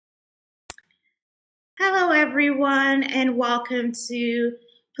everyone, and welcome to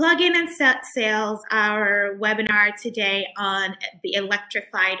Plug-in and Set Sails, our webinar today on the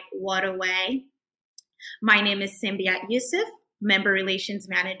electrified waterway. My name is Simbiat Yusuf, Member Relations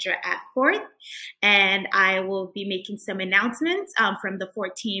Manager at Forth, and I will be making some announcements from the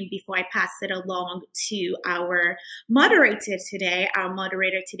Forth team before I pass it along to our moderator today. Our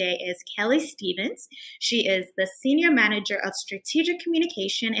moderator today is Kelly Stevens. She is the Senior Manager of Strategic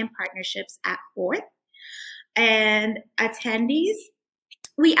Communication and Partnerships at Forth. And attendees,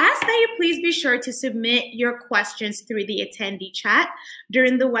 we ask that you please be sure to submit your questions through the attendee chat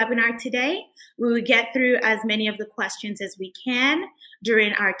during the webinar today. We will get through as many of the questions as we can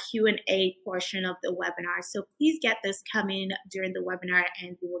during our Q&A portion of the webinar. So please get those coming during the webinar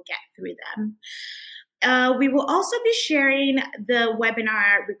and we will get through them. We will also be sharing the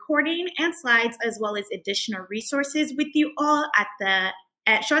webinar recording and slides as well as additional resources with you all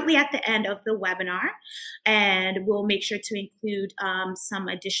shortly at the end of the webinar, and we'll make sure to include some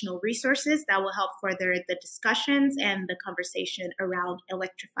additional resources that will help further the discussions and the conversation around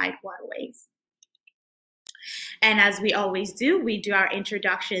electrified waterways. And as we always do, we do our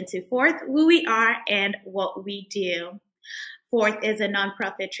introduction to Forth, who we are and what we do. Forth is a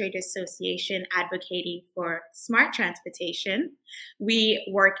nonprofit trade association advocating for smart transportation. We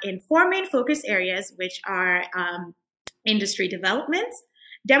work in 4 main focus areas, which are industry development,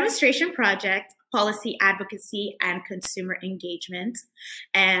 demonstration project, policy advocacy, and consumer engagement.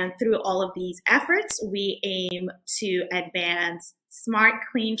 And through all of these efforts, we aim to advance smart,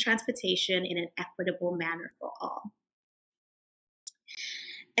 clean transportation in an equitable manner for all.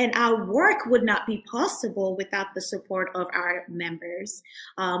 And our work would not be possible without the support of our members.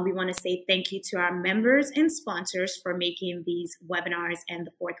 We want to say thank you to our members and sponsors for making these webinars and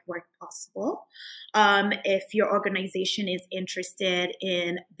the Forth work possible. If your organization is interested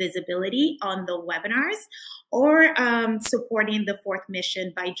in visibility on the webinars or supporting the Forth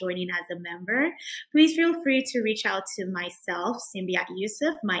mission by joining as a member, please feel free to reach out to myself, Simbiat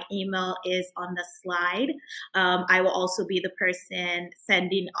Yusuf. My email is on the slide. I will also be the person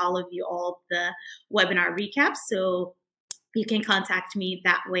sending all of you all the webinar recaps, so you can contact me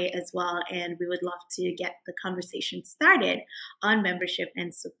that way as well, and we would love to get the conversation started on membership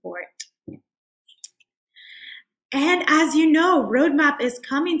and support. And as you know, Roadmap is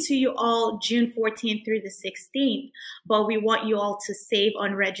coming to you all June 14th through the 16th, but we want you all to save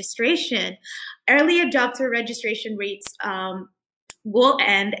on registration. Early adopter registration rates will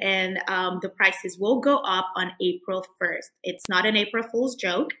end, and the prices will go up on April 1st. It's not an April Fool's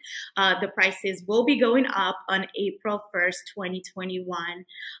joke. The prices will be going up on April 1st, 2021.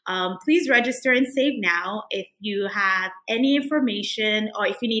 Please register and save now. If you have any information or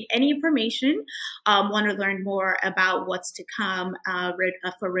if you need any information, want to learn more about what's to come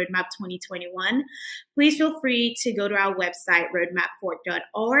for Roadmap 2021, please feel free to go to our website,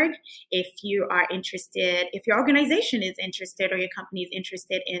 roadmapfort.org. If you are interested, if your organization is interested or your company is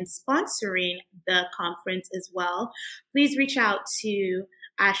interested in sponsoring the conference as well, please reach out to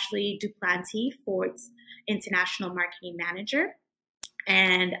Ashley Duplanty, Forth's International Marketing Manager.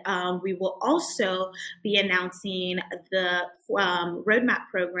 And we will also be announcing the Roadmap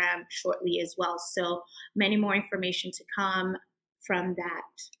program shortly as well. So many more information to come from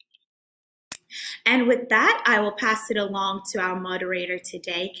that. And with that, I will pass it along to our moderator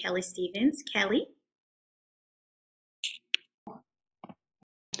today, Kelly Stevens. Kelly.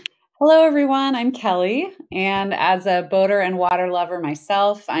 Hello, everyone. I'm Kelly, and as a boater and water lover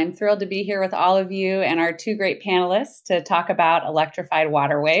myself, I'm thrilled to be here with all of you and our 2 great panelists to talk about electrified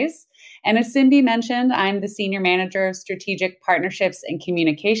waterways. And as Simbi mentioned, I'm the Senior Manager of Strategic Partnerships and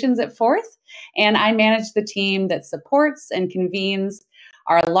Communications at Forth, and I manage the team that supports and convenes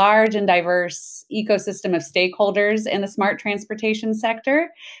our large and diverse ecosystem of stakeholders in the smart transportation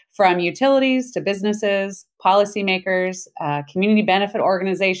sector, from utilities to businesses, policymakers, community benefit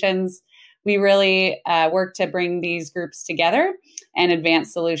organizations. We really work to bring these groups together and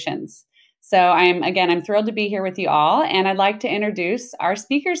advance solutions. So I'm thrilled to be here with you all, and I'd like to introduce our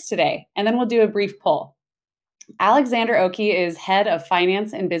speakers today, and then we'll do a brief poll. Alexander Oki is Head of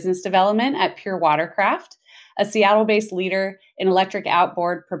Finance and Business Development at Pure Watercraft, a Seattle-based leader in electric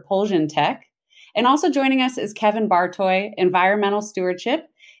outboard propulsion tech. And also joining us is Kevin Bartoy, Environmental Stewardship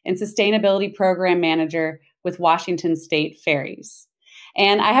and Sustainability Program Manager with Washington State Ferries.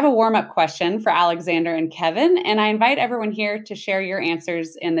 And I have a warm-up question for Alexander and Kevin, and I invite everyone here to share your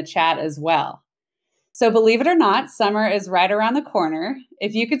answers in the chat as well. So believe it or not, summer is right around the corner.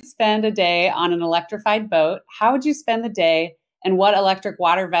 If you could spend a day on an electrified boat, how would you spend the day, and what electric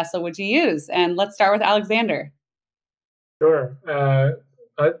water vessel would you use? And let's start with Alexander. Sure.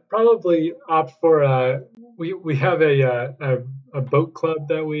 I'd probably opt for we have a boat club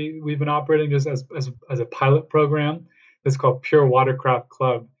that we've been operating just as a pilot program. It's called Pure Watercraft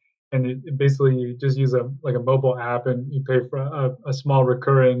Club, and it basically you just use a mobile app, and you pay for a small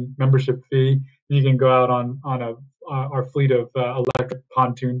recurring membership fee. You can go out on our fleet of electric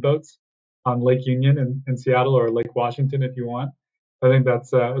pontoon boats on Lake Union in Seattle, or Lake Washington if you want. I think that's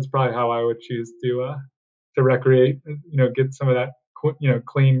probably how I would choose to recreate. Get some of that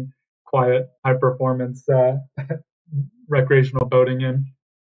clean, quiet, high performance recreational boating in.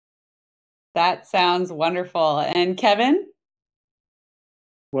 That sounds wonderful. And Kevin?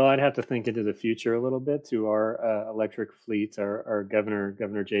 Well, I'd have to think into the future a little bit to our electric fleet. Our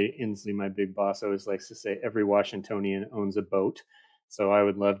Governor Jay Inslee, my big boss, always likes to say every Washingtonian owns a boat. So I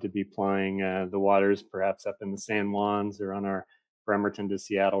would love to be plying the waters, perhaps up in the San Juans or on our Bremerton to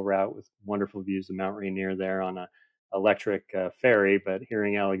Seattle route with wonderful views of Mount Rainier there on a electric ferry. But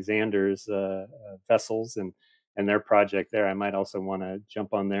hearing Alexander's vessels and their project there, I might also want to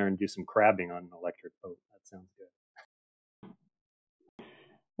jump on there and do some crabbing on an electric boat. That sounds good.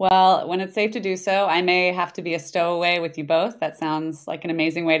 Well, when it's safe to do so, I may have to be a stowaway with you both. That sounds like an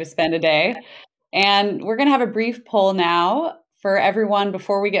amazing way to spend a day. And we're going to have a brief poll now for everyone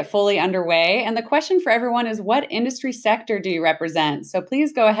before we get fully underway. And the question for everyone is, what industry sector do you represent? So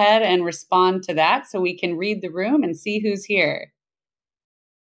please go ahead and respond to that so we can read the room and see who's here.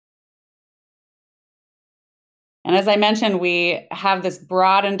 And as I mentioned, we have this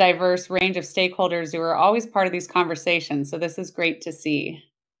broad and diverse range of stakeholders who are always part of these conversations. So this is great to see.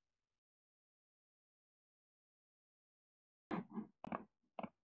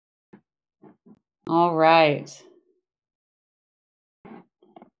 All right.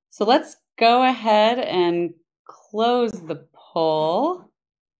 So let's go ahead and close the poll.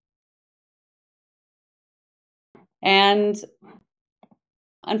 And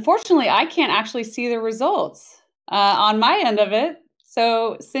unfortunately, I can't actually see the results on my end of it.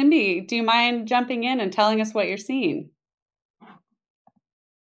 So Cindy, do you mind jumping in and telling us what you're seeing?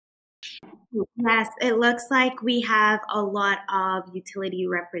 Yes, it looks like we have a lot of utility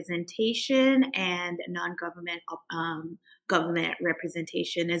representation and non-government government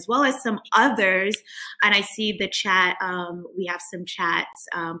representation, as well as some others. And I see the chat, we have some chats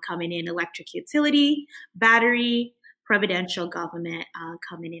coming in: electric utility, battery, providential government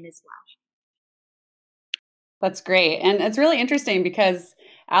coming in as well. That's great. And it's really interesting because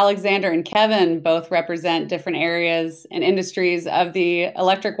Alexander and Kevin both represent different areas and industries of the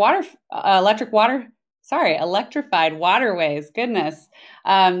electrified waterways. Goodness.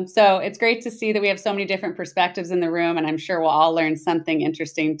 So it's great to see that we have so many different perspectives in the room, and I'm sure we'll all learn something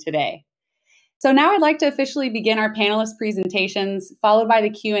interesting today. So now I'd like to officially begin our panelist presentations, followed by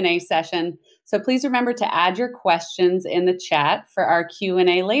the Q&A session. So please remember to add your questions in the chat for our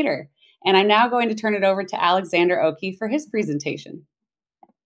Q&A later. And I'm now going to turn it over to Alexander Oki for his presentation.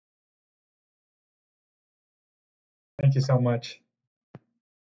 Thank you so much.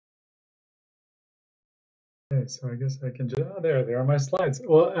 Okay, so I guess I can just, there are my slides.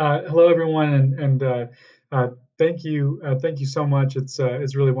 Well, hello everyone, and thank you so much. It's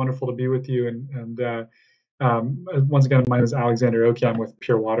really wonderful to be with you. And once again, my name is Alexander Oki. I'm with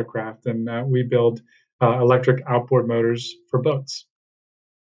Pure Watercraft, and we build electric outboard motors for boats.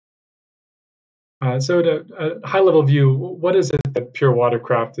 So at a high-level view, what is it that Pure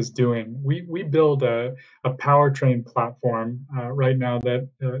Watercraft is doing? We build a powertrain platform right now that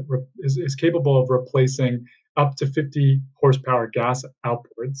is capable of replacing up to 50 horsepower gas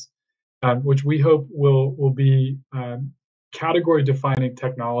outboards, which we hope will be category-defining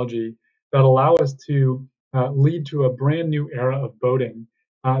technology that allow us to lead to a brand new era of boating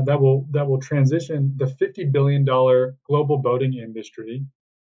that will transition the $50 billion global boating industry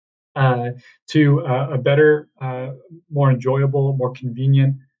to a better, more enjoyable, more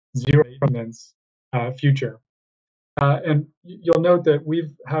convenient, zero maintenance future. And you'll note that we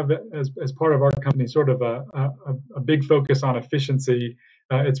have, as part of our company, sort of a big focus on efficiency.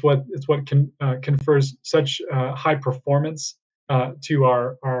 It's what confers such high performance to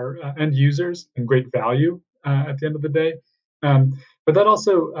our end users and great value at the end of the day. But that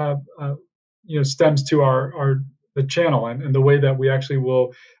also stems to the channel and the way that we actually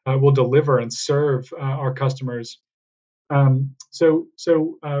will deliver and serve our customers. So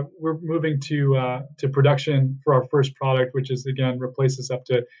we're moving to production for our first product, which is, again, replaces up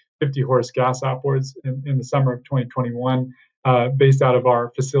to 50 horse gas outboards in the summer of 2021, based out of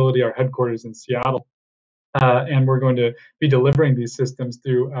our facility, our headquarters in Seattle. And we're going to be delivering these systems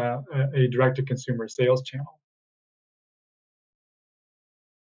through a direct-to-consumer sales channel.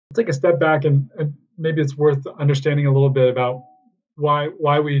 Take a step back, and maybe it's worth understanding a little bit about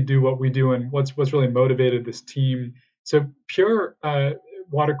why we do what we do and what's really motivated this team. So Pure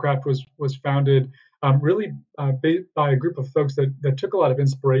Watercraft was founded really by a group of folks that took a lot of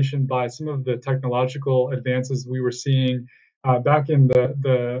inspiration by some of the technological advances we were seeing back in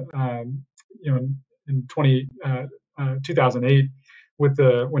the in 2008 with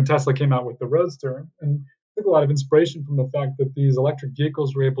when Tesla came out with the Roadster, and took a lot of inspiration from the fact that these electric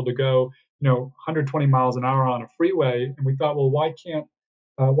vehicles were able to go 120 miles an hour on a freeway, and we thought, well, why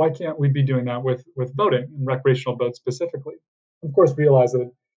can't we be doing that with boating and recreational boats specifically? Of course, realized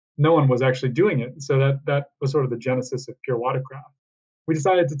that no one was actually doing it, so that was sort of the genesis of Pure Watercraft. We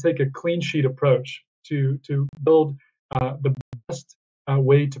decided to take a clean sheet approach to build the best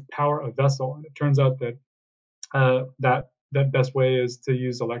way to power a vessel, and it turns out that that best way is to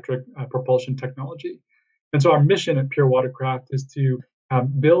use electric propulsion technology. And so our mission at Pure Watercraft is to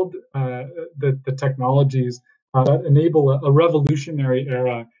build the technologies that enable a revolutionary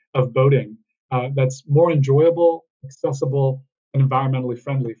era of boating that's more enjoyable, accessible, and environmentally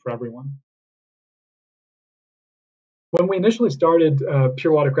friendly for everyone. When we initially started,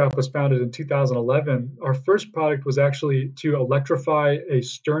 Pure Watercraft was founded in 2011. Our first product was actually to electrify a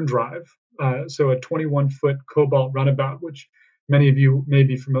stern drive, so a 21-foot Cobalt runabout, which many of you may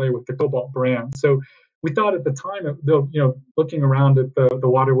be familiar with the Cobalt brand. So we thought at the time, looking around at the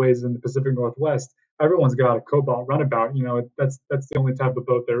waterways in the Pacific Northwest, everyone's got a Cobalt runabout. That's the only type of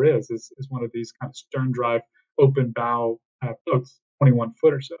boat there is one of these kind of stern drive, open bow boats, 21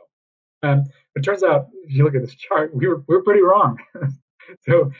 foot or so. It turns out, if you look at this chart, we're pretty wrong.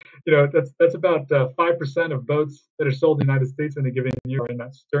 So, that's about 5% of boats that are sold in the United States in a given year are in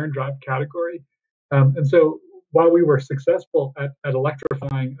that stern drive category. And so, while we were successful at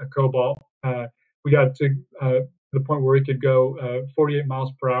electrifying a Cobalt, we got to the point where it could go 48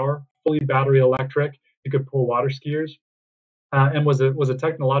 miles per hour, fully battery electric. It could pull water skiers, and was a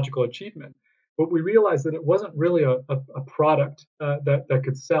technological achievement. But we realized that it wasn't really a product that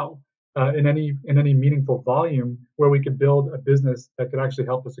could sell in any meaningful volume, where we could build a business that could actually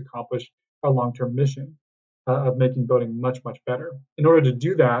help us accomplish our long-term mission of making boating much, much better. In order to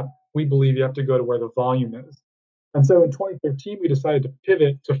do that, we believe you have to go to where the volume is. And so in 2013, we decided to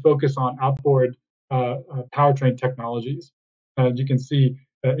pivot to focus on outboard powertrain technologies. You can see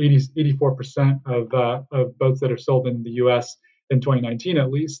 84% of boats that are sold in the U.S. in 2019, at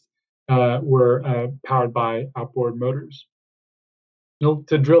least, were powered by outboard motors.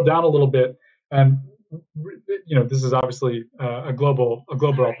 To drill down a little bit, and this is obviously a global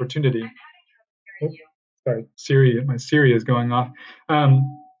opportunity. Oops, sorry, my Siri is going off.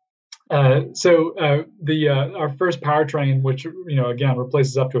 So our first powertrain, which again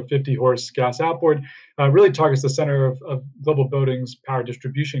replaces up to a 50 horse gas outboard, really targets the center of global boating's power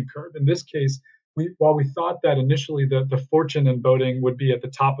distribution curve. In this case, while we thought that initially the fortune in boating would be at the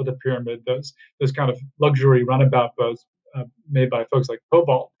top of the pyramid, those kind of luxury runabout boats made by folks like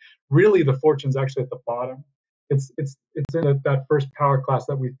Cobalt, really the fortune's actually at the bottom. It's in that first power class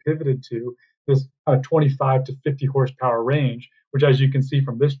that we've pivoted to, this 25 to 50 horsepower range, which, as you can see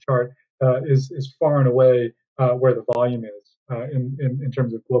from this chart, is far and away where the volume is in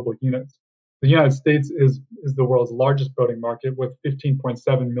terms of global units. The United States is the world's largest boating market with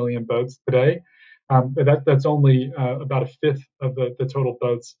 15.7 million boats today. But that's only about a fifth of the total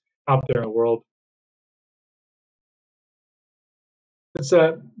boats out there in the world. It's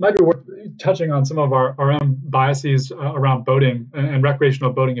might be worth touching on some of our own biases around boating and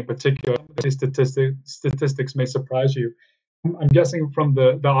recreational boating in particular. These statistics may surprise you. I'm guessing from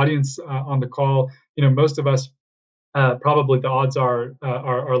the audience on the call, most of us probably the odds are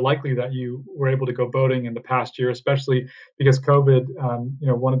likely that you were able to go boating in the past year, especially because COVID.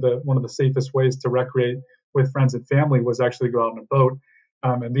 One of the safest ways to recreate with friends and family was actually go out on a boat.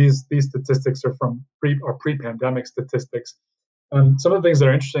 And these statistics are from pre-pandemic statistics. Some of the things that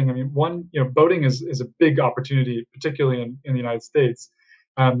are interesting, one, boating is a big opportunity, particularly in the United States.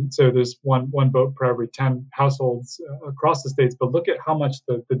 So there's one boat per every 10 households across the states, but look at how much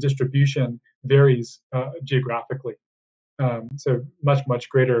the distribution varies geographically. So much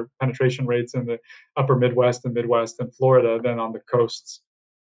greater penetration rates in the upper Midwest and Florida than on the coasts.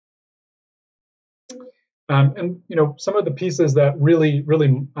 And some of the pieces that really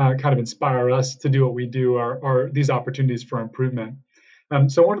kind of inspire us to do what we do are these opportunities for improvement.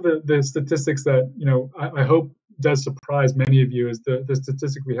 So one of the statistics that I hope does surprise many of you is the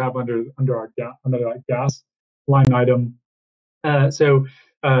statistic we have under that gas line item. So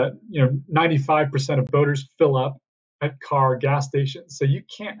 95% of boaters fill up at car gas stations. So you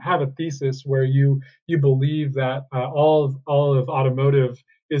can't have a thesis where you believe that all of automotive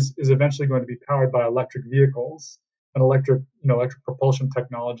is eventually going to be powered by electric vehicles. an electric propulsion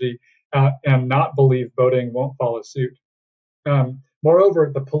technology and not believe boating won't follow suit.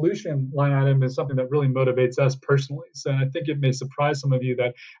 Moreover, the pollution line item is something that really motivates us personally. So I think it may surprise some of you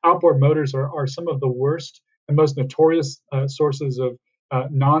that outboard motors are some of the worst and most notorious sources of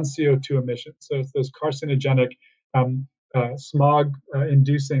non-CO2 emissions. So it's those carcinogenic,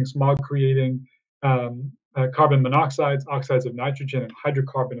 smog-inducing, smog-creating carbon monoxides, oxides of nitrogen, and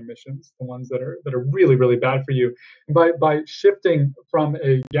hydrocarbon emissions, the ones that are really, really bad for you. And by shifting from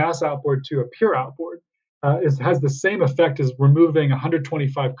a gas outboard to a pure outboard, it has the same effect as removing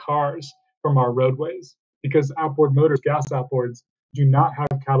 125 cars from our roadways, because outboard motors, gas outboards, do not have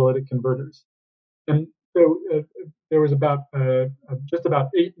catalytic converters. And so there was just about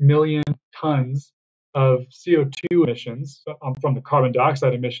 8 million tons of CO2 emissions from the carbon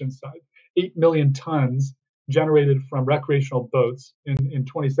dioxide emissions side, 8 million tons generated from recreational boats in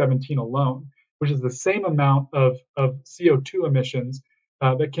 2017 alone, which is the same amount of CO2 emissions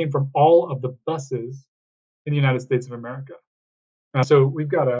that came from all of the buses in the United States of America. So we've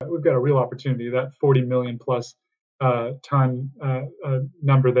got a real opportunity. That 40 million plus ton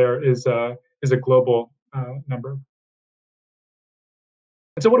number there is a global number.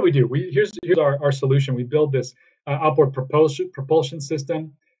 And so what do? Here's our solution. We build this outboard propulsion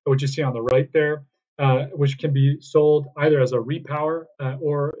system, which you see on the right there, which can be sold either as a repower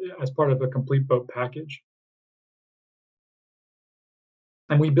or as part of a complete boat package.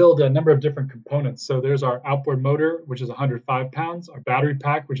 And we build a number of different components. So there's our outboard motor, which is 105 pounds, our battery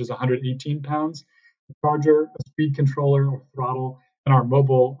pack, which is 118 pounds, a charger, a speed controller or throttle, and our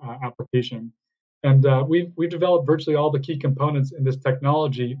mobile application. And we've developed virtually all the key components in this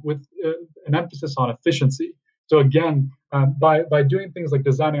technology with an emphasis on efficiency. So again, by doing things like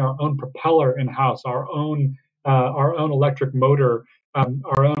designing our own propeller in-house, our own electric motor,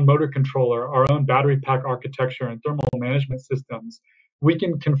 our own motor controller, our own battery pack architecture, and thermal management systems, we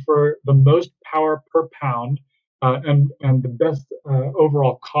can confer the most power per pound and the best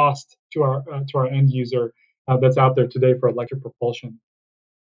overall cost to our end user that's out there today for electric propulsion.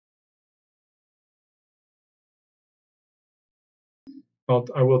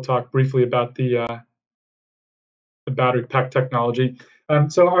 I will talk briefly about the battery pack technology.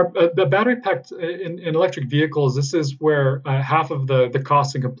 So the battery pack in electric vehicles, this is where half of the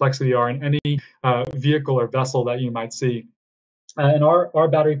cost and complexity are in any vehicle or vessel that you might see. And our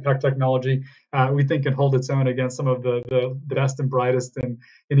battery pack technology, we think, can hold its own against some of the best and brightest in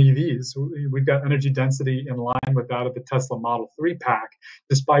EVs. We've got energy density in line with that of the Tesla Model 3 pack,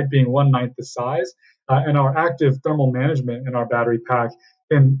 despite being 1/9 the size. And our active thermal management in our battery pack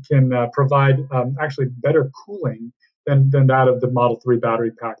can provide actually better cooling than that of the Model 3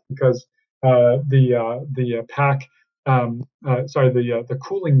 battery pack, because the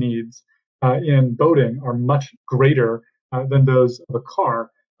cooling needs in boating are much greater than those of a car,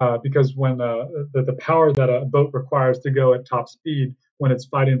 because when the power that a boat requires to go at top speed when it's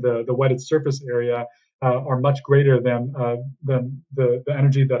fighting the wetted surface area are much greater than the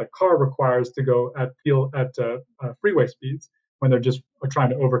energy that a car requires to go at freeway speeds when they're just trying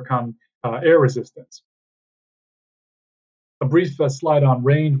to overcome air resistance. A brief slide on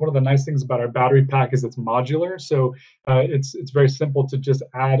range. One of the nice things about our battery pack is it's modular, so it's very simple to just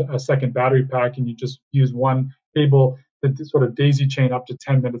add a second battery pack, and you just use one cable to sort of daisy chain up to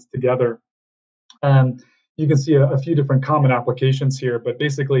 10 minutes together. You can see a few different common applications here, but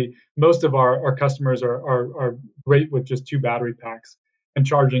basically most of our customers are great with just 2 battery packs, and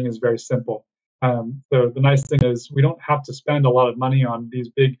charging is very simple. So the nice thing is we don't have to spend a lot of money on these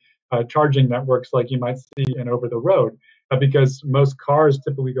big charging networks like you might see in over the road, because most cars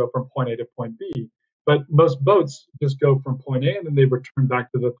typically go from point A to point B, but most boats just go from point A and then they return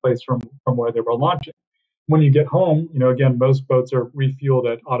back to the place from where they were launching. When you get home, again, most boats are refueled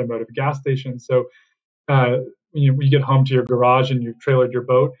at automotive gas stations. So when you get home to your garage and you've trailered your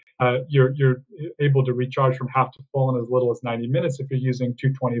boat, you're able to recharge from half to full in as little as 90 minutes if you're using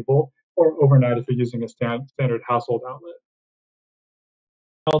 220 volt, or overnight if you're using a standard household outlet.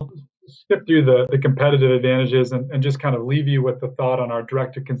 I'll skip through the competitive advantages and just kind of leave you with the thought on our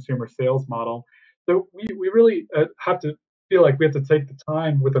direct-to-consumer sales model. So we really have to feel like we have to take the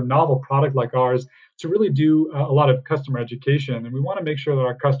time with a novel product like ours to really do a lot of customer education. And we want to make sure that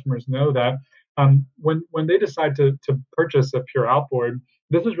our customers know that when they decide to purchase a pure outboard,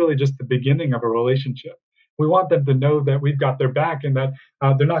 this is really just the beginning of a relationship. We want them to know that we've got their back and that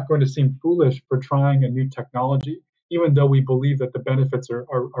they're not going to seem foolish for trying a new technology, even though we believe that the benefits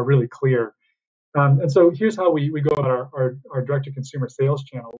are really clear. And so here's how we go about our direct-to-consumer sales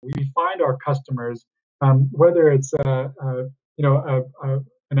channel. We find our customers, whether it's a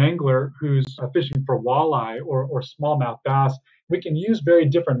an angler who's fishing for walleye or smallmouth bass, we can use very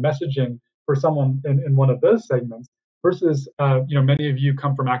different messaging for someone in one of those segments versus many of you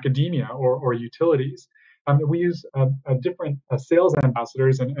come from academia or utilities. We use different sales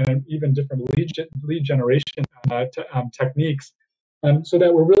ambassadors and even different lead generation techniques, so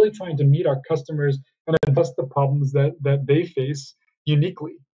that we're really trying to meet our customers and address the problems that they face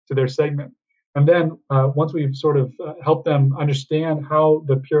uniquely to their segment. And then once we've sort of helped them understand how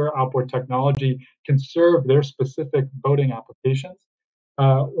the pure outboard technology can serve their specific boating applications,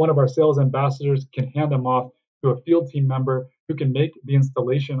 one of our sales ambassadors can hand them off to a field team member who can make the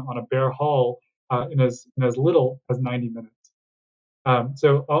installation on a bare hull in as little as 90 minutes.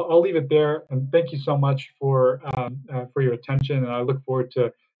 So I'll leave it there, and thank you so much for your attention, and I look forward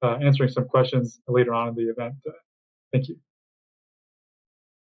to answering some questions later on in the event. Thank you.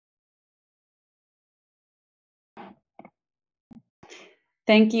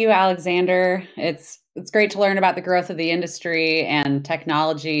 Thank you, Alexander. It's great to learn about the growth of the industry and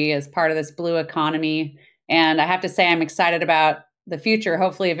technology as part of this blue economy. And I have to say, I'm excited about the future,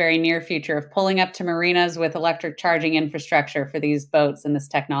 hopefully a very near future, of pulling up to marinas with electric charging infrastructure for these boats and this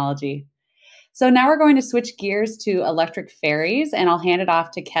technology. So now we're going to switch gears to electric ferries, and I'll hand it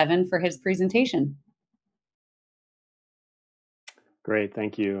off to Kevin for his presentation. Great,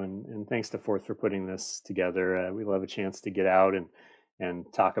 thank you. And thanks to Forth for putting this together. We love a chance to get out and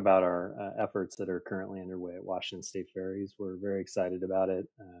talk about our efforts that are currently underway at Washington State Ferries. We're very excited about it.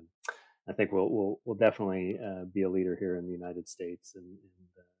 I think we'll definitely be a leader here in the United States and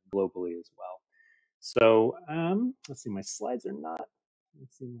globally as well. So let's see, my slides are not. Let me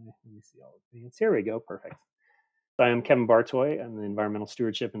see all the things. Here we go. Perfect. So I'm Kevin Bartoy. I'm the Environmental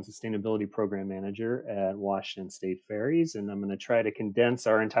Stewardship and Sustainability Program Manager at Washington State Ferries, and I'm going to try to condense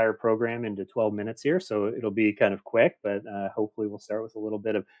our entire program into 12 minutes here. So it'll be kind of quick, but hopefully we'll start with a little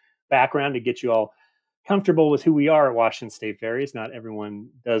bit of background to get you all comfortable with who we are at Washington State Ferries. Not everyone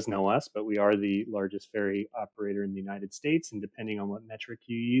does know us, but we are the largest ferry operator in the United States. And depending on what metric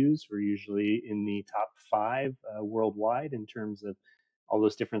you use, we're usually in the top 5 worldwide in terms of all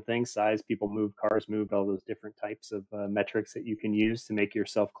those different things: size, people moved, cars moved, all those different types of metrics that you can use to make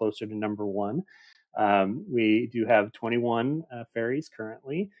yourself closer to number 1. We do have 21 ferries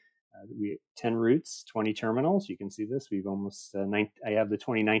currently. We 10 routes, 20 terminals. You can see this. We've almost, I have the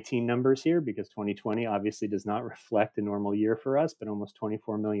 2019 numbers here because 2020 obviously does not reflect a normal year for us, but almost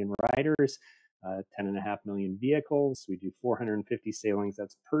 24 million riders, 10.5 million vehicles. We do 450 sailings,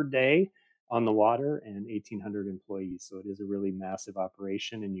 that's per day on the water, and 1,800 employees. So it is a really massive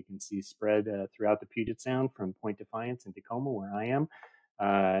operation, and you can see spread throughout the Puget Sound from Point Defiance and Tacoma, where I am,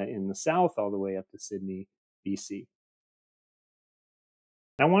 in the south, all the way up to Sydney, BC.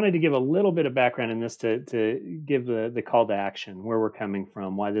 I wanted to give a little bit of background in this to give the call to action, where we're coming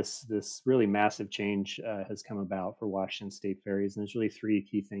from, why this really massive change has come about for Washington State Ferries. And there's really 3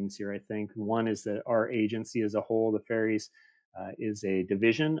 key things here, I think. One is that our agency as a whole, the Ferries, is a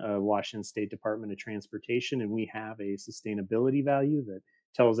division of Washington State Department of Transportation, and we have a sustainability value that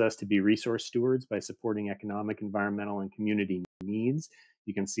tells us to be resource stewards by supporting economic, environmental, and community needs.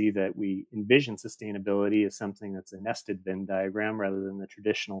 You can see that we envision sustainability as something that's a nested Venn diagram rather than the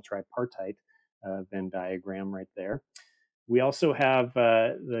traditional tripartite Venn diagram right there. We also have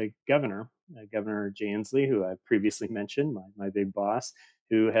the governor, Governor Jay Inslee, who I previously mentioned, my big boss,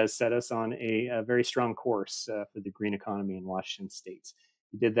 who has set us on a very strong course for the green economy in Washington State.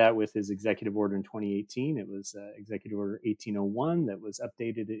 He did that with his executive order in 2018. It was Executive Order 1801 that was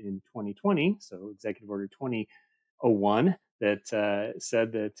updated in 2020. So Executive Order 2001 that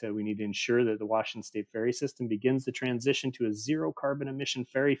said that we need to ensure that the Washington State ferry system begins the transition to a zero carbon emission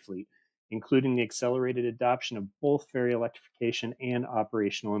ferry fleet, including the accelerated adoption of both ferry electrification and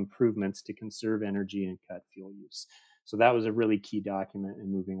operational improvements to conserve energy and cut fuel use. So that was a really key document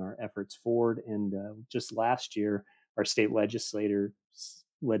in moving our efforts forward. And just last year, our state legislature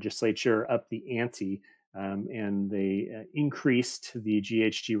upped the ante, and they increased the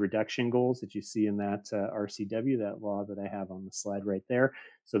GHG reduction goals that you see in that RCW, that law that I have on the slide right there,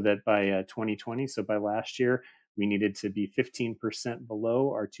 so that by 2020, so by last year, we needed to be 15% below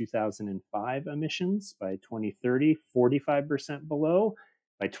our 2005 emissions. By 2030, 45% below.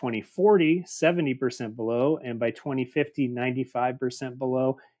 By 2040, 70% below. And by 2050, 95%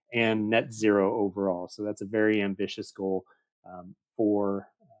 below, and net zero overall. So that's a very ambitious goal for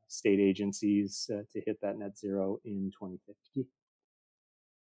state agencies to hit that net zero in 2050.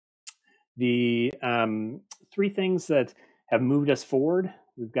 The 3 things that have moved us forward: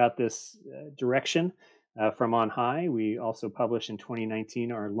 we've got this direction from on high. We also published in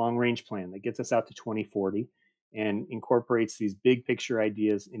 2019 our long range plan that gets us out to 2040. and incorporates these big picture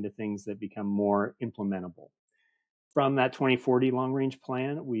ideas into things that become more implementable. From that 2040 long range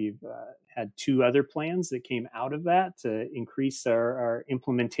plan, we've had two other plans that came out of that to increase our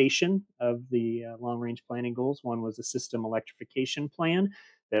implementation of the long range planning goals. One was a system electrification plan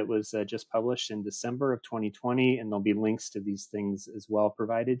that was just published in December of 2020, and there'll be links to these things as well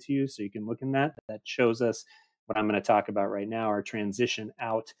provided to you, so you can look in that. That shows us what I'm going to talk about right now, our transition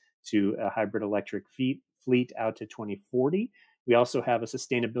out to a hybrid electric fleet out to 2040. We also have a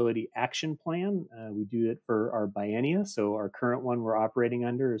sustainability action plan. We do it for our biennia. So our current one we're operating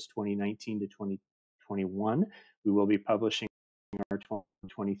under is 2019 to 2021. We will be publishing our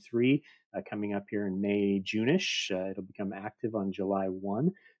 2023 coming up here in May, June-ish. It'll become active on July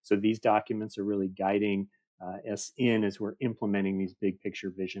 1. So these documents are really guiding us in as we're implementing these big picture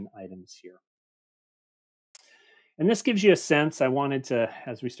vision items here. And this gives you a sense. I wanted to,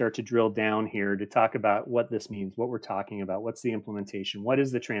 as we start to drill down here, to talk about what this means, what we're talking about, what's the implementation, what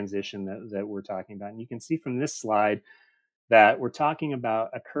is the transition that we're talking about. And you can see from this slide that we're talking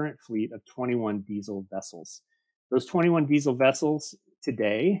about a current fleet of 21 diesel vessels. Those 21 diesel vessels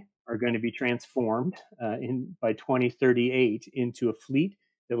today are going to be transformed by 2038 into a fleet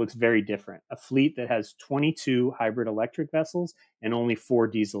that looks very different. A fleet that has 22 hybrid electric vessels and only 4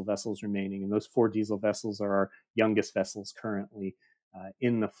 diesel vessels remaining. And those 4 diesel vessels are our youngest vessels currently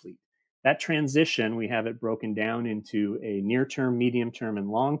in the fleet. That transition, we have it broken down into a near-term, medium-term, and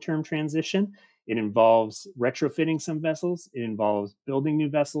long-term transition. It involves retrofitting some vessels, it involves building new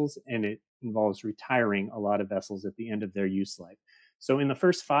vessels, and it involves retiring a lot of vessels at the end of their use life. So in the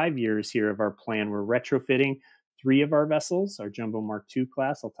first 5 years here of our plan, we're retrofitting 3 of our vessels, our Jumbo Mark II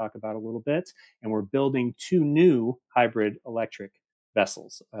class, I'll talk about a little bit, and we're building 2 new hybrid electric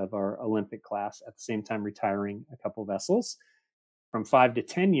vessels of our Olympic class, at the same time retiring a couple vessels. From 5 to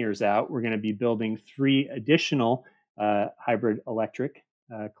 10 years out, we're going to be building 3 additional hybrid electric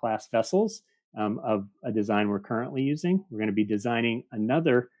class vessels of a design we're currently using. We're going to be designing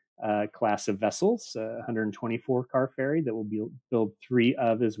another class of vessels, 124 car ferry, that will build 3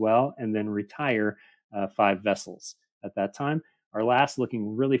 of as well, and then retire 5 vessels at that time. Our last,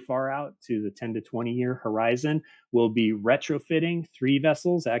 looking really far out to the 10 to 20 year horizon, will be retrofitting 3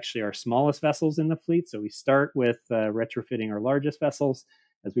 vessels, actually our smallest vessels in the fleet. So we start with retrofitting our largest vessels.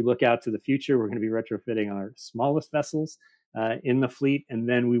 As we look out to the future, we're going to be retrofitting our smallest vessels in the fleet, and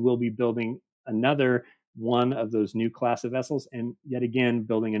then we will be building another one of those new class of vessels, and yet again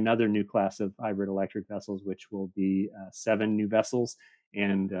building another new class of hybrid electric vessels, which will be 7 new vessels,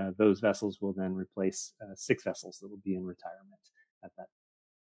 and those vessels will then replace 6 vessels that will be in retirement at that.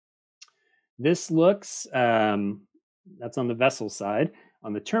 This looks, that's on the vessel side.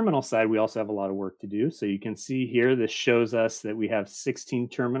 On the terminal side, we also have a lot of work to do. So you can see here, this shows us that we have 16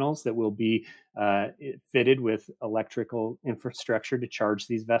 terminals that will be fitted with electrical infrastructure to charge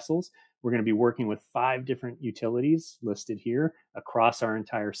these vessels. We're going to be working with 5 different utilities listed here across our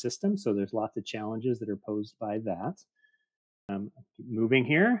entire system. So there's lots of challenges that are posed by that. Moving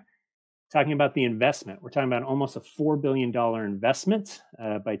here, talking about the investment. We're talking about almost a $4 billion investment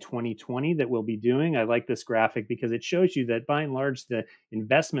by 2020 that we'll be doing. I like this graphic because it shows you that by and large, the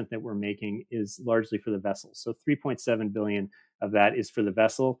investment that we're making is largely for the vessels. So 3.7 billion of that is for the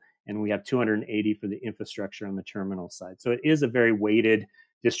vessel, and we have 280 for the infrastructure on the terminal side. So it is a very weighted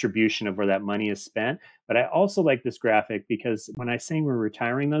distribution of where that money is spent. But I also like this graphic because when I say we're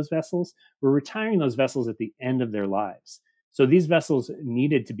retiring those vessels, we're retiring those vessels at the end of their lives. So these vessels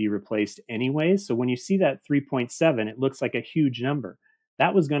needed to be replaced anyways. So when you see that 3.7, it looks like a huge number.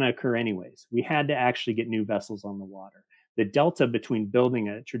 That was going to occur anyways. We had to actually get new vessels on the water. The delta between building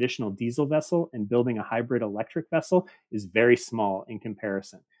a traditional diesel vessel and building a hybrid electric vessel is very small in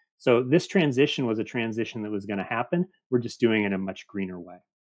comparison. So this transition was a transition that was going to happen. We're just doing it in a much greener way.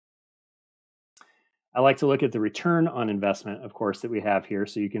 I like to look at the return on investment, of course, that we have here.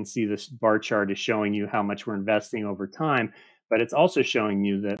 So you can see this bar chart is showing you how much we're investing over time, but it's also showing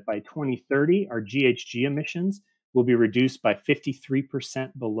you that by 2030, our GHG emissions will be reduced by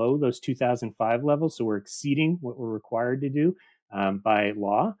 53% below those 2005 levels. So we're exceeding what we're required to do by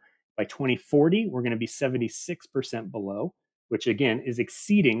law. By 2040, we're going to be 76% below, which again is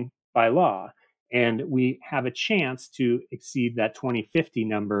exceeding by law. And we have a chance to exceed that 2050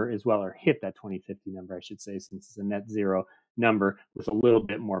 number as well, or hit that 2050 number, I should say, since it's a net zero number with a little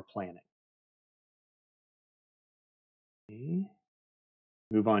bit more planning. Okay.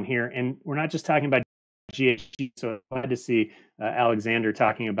 Move on here. And we're not just talking about GHG, so I'm glad to see Alexander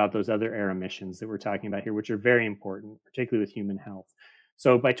talking about those other air emissions that we're talking about here, which are very important, particularly with human health.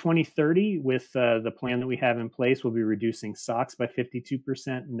 So by 2030, with the plan that we have in place, we'll be reducing SOx by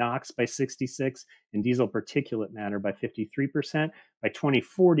 52%, NOx by 66%, and diesel particulate matter by 53%. By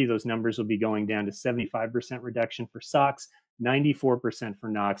 2040, those numbers will be going down to 75% reduction for SOx, 94% for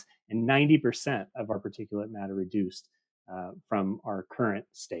NOx, and 90% of our particulate matter reduced from our current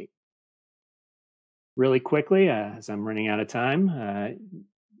state. Really quickly, as I'm running out of time,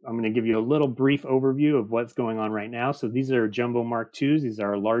 I'm going to give you a little brief overview of what's going on right now. So these are Jumbo Mark IIs. These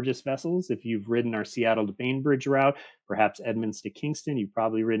are our largest vessels. If you've ridden our Seattle to Bainbridge route, perhaps Edmonds to Kingston, you've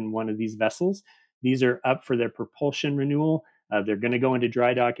probably ridden one of these vessels. These are up for their propulsion renewal. They're going to go into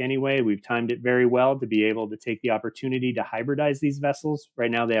dry dock anyway. We've timed it very well to be able to take the opportunity to hybridize these vessels. Right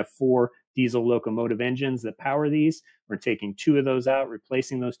now they have 4 diesel locomotive engines that power these. We're taking 2 of those out,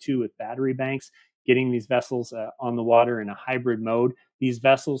 replacing those 2 with battery banks, getting these vessels on the water in a hybrid mode. These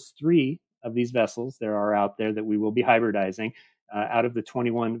vessels, 3 of these vessels there are out there that we will be hybridizing out of the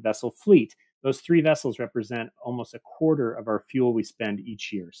 21 vessel fleet. Those 3 vessels represent almost a quarter of our fuel we spend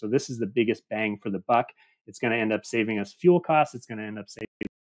each year. So this is the biggest bang for the buck. It's going to end up saving us fuel costs. It's going to end up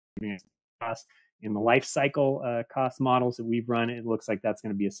saving us costs. In the life cycle cost models that we've run, it looks like that's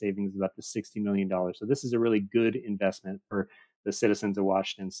going to be a savings of up to $60 million. So this is a really good investment for the citizens of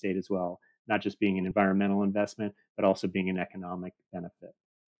Washington State as well, not just being an environmental investment, but also being an economic benefit.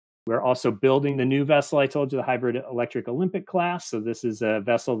 We're also building the new vessel I told you, the hybrid electric Olympic class. So this is a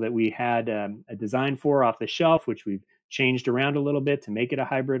vessel that we had a design for off the shelf, which we've changed around a little bit to make it a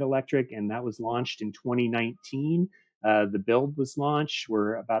hybrid electric, and that was launched in 2019. The build was launched.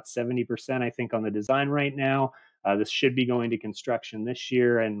 We're about 70%, I think, on the design right now. This should be going to construction this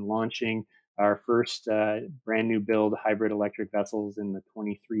year and launching our first brand new build hybrid electric vessels in the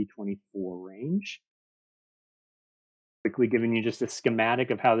 23-24 range. Quickly giving you just a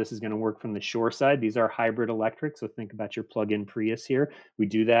schematic of how this is going to work from the shore side. These are hybrid electric, so think about your plug-in Prius here. We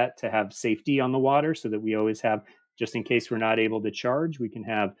do that to have safety on the water so that we always have, just in case we're not able to charge, we can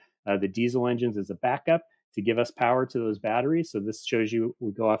have the diesel engines as a backup to give us power to those batteries. So this shows you,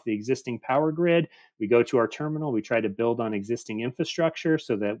 we go off the existing power grid, we go to our terminal, we try to build on existing infrastructure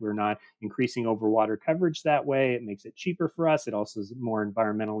so that we're not increasing overwater coverage that way. It makes it cheaper for us. It also is more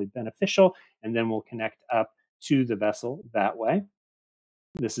environmentally beneficial. And then we'll connect up to the vessel that way.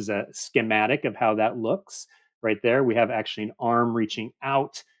 This is a schematic of how that looks right there. We have actually an arm reaching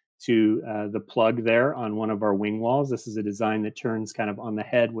out to the plug there on one of our wing walls. This is a design that turns kind of on the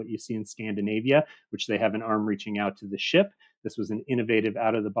head, what you see in Scandinavia, which they have an arm reaching out to the ship. This was an innovative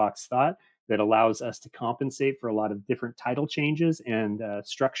out-of-the-box thought that allows us to compensate for a lot of different tidal changes and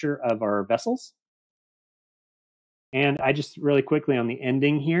structure of our vessels. And I just really quickly on the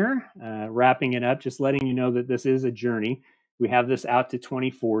ending here, wrapping it up, just letting you know that this is a journey. We have this out to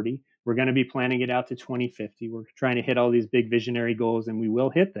 2040. We're going to be planning it out to 2050. We're trying to hit all these big visionary goals, and we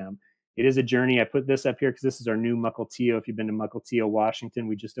will hit them. It is a journey. I put this up here because this is our new Mukilteo. If you've been to Mukilteo, Washington,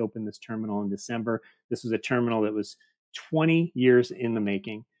 we just opened this terminal in December. This was a terminal that was 20 years in the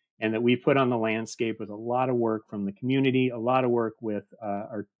making and that we put on the landscape with a lot of work from the community, a lot of work with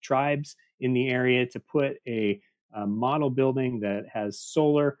our tribes in the area to put a model building that has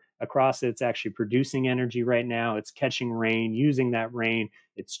solar across it. It's actually producing energy right now. It's catching rain, using that rain.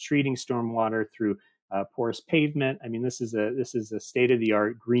 It's treating stormwater through porous pavement. I mean, this is a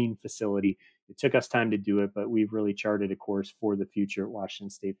state-of-the-art green facility. It took us time to do it, but we've really charted a course for the future at Washington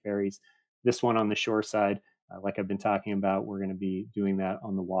State Ferries. This one on the shore side, like I've been talking about, we're going to be doing that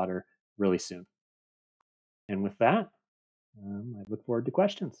on the water really soon. And with that, I look forward to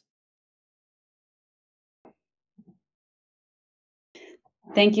questions.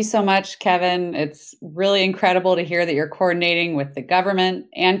 Thank you so much, Kevin. It's really incredible to hear that you're coordinating with the government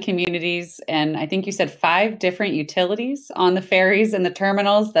and communities. And I think you said 5 different utilities on the ferries and the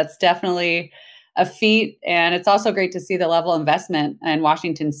terminals. That's definitely a feat. And it's also great to see the level of investment in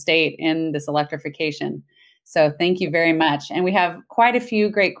Washington State in this electrification. So thank you very much. And we have quite a few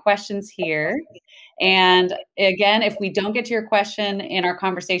great questions here. And again, if we don't get to your question in our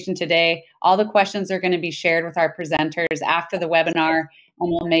conversation today, all the questions are going to be shared with our presenters after the webinar, and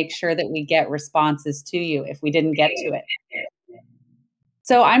we'll make sure that we get responses to you if we didn't get to it.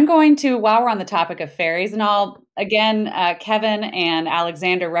 So I'm going to, while we're on the topic of ferries, and I'll, again, Kevin and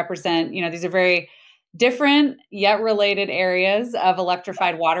Alexander represent, these are very different yet related areas of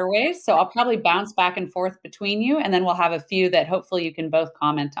electrified waterways. So I'll probably bounce back and forth between you, and then we'll have a few that hopefully you can both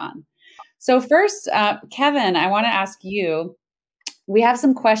comment on. So first, Kevin, I want to ask you, we have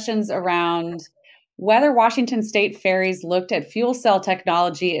some questions around whether Washington State Ferries looked at fuel cell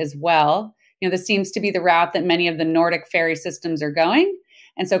technology as well. This seems to be the route that many of the Nordic ferry systems are going.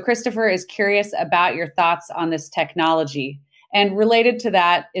 And so Christopher is curious about your thoughts on this technology. And related to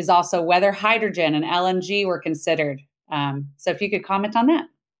that is also whether hydrogen and LNG were considered. So if you could comment on that.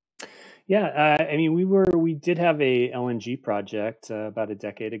 Yeah, I mean, we did have a LNG project about a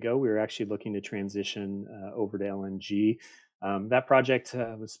decade ago. We were actually looking to transition over to LNG. That project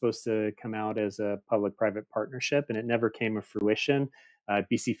was supposed to come out as a public-private partnership, and it never came to fruition.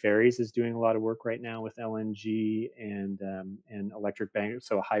 BC Ferries is doing a lot of work right now with LNG and electric bank,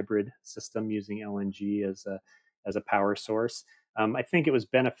 so a hybrid system using LNG as a power source. I think it was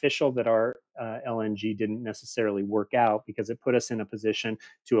beneficial that our LNG didn't necessarily work out because it put us in a position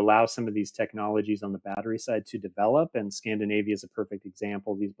to allow some of these technologies on the battery side to develop. And Scandinavia is a perfect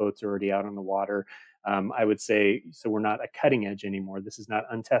example. These boats are already out on the water. I would say, so we're not a cutting edge anymore. This is not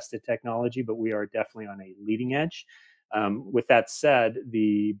untested technology, but we are definitely on a leading edge. With that said,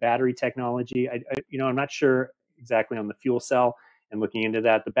 the battery technology, I'm not sure exactly on the fuel cell. And looking into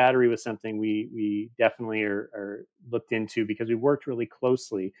that, the battery was something we definitely are looked into because we worked really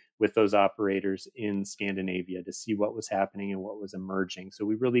closely with those operators in Scandinavia to see what was happening and what was emerging. So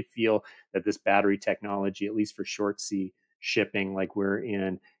we really feel that this battery technology, at least for short sea shipping like we're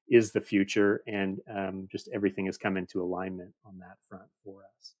in, is the future, and just everything has come into alignment on that front for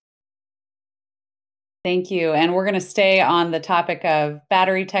us. Thank you. And we're going to stay on the topic of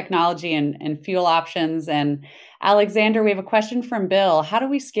battery technology and fuel options. And Alexander, we have a question from Bill. How do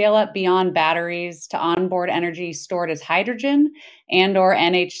we scale up beyond batteries to onboard energy stored as hydrogen and or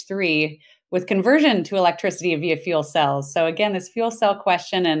NH3 with conversion to electricity via fuel cells? So again, this fuel cell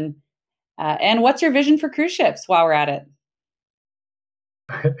question, and what's your vision for cruise ships while we're at it?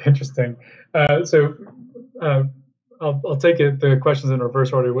 Interesting. I'll take the questions in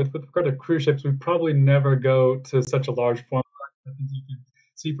reverse order. With regard to cruise ships, we probably never go to such a large form. I think you can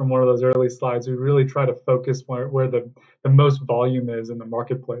see from one of those early slides, we really try to focus where the most volume is in the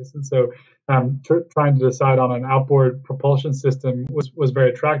marketplace. And so trying to decide on an outboard propulsion system was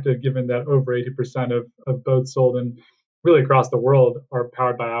very attractive, given that over 80% of boats sold in really across the world are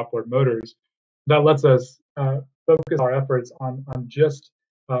powered by outboard motors. That lets us focus our efforts on just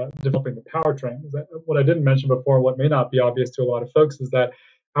developing the powertrain. What I didn't mention before, what may not be obvious to a lot of folks, is that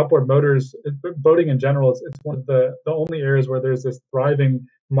outboard motors, boating in general, it's one of the only areas where there's this thriving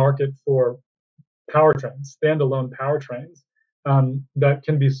market for powertrains, standalone powertrains that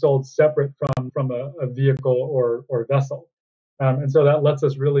can be sold separate from a vehicle or vessel. And so that lets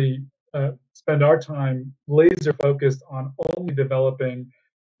us really spend our time laser focused on only developing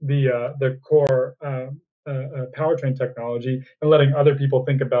the core powertrain technology and letting other people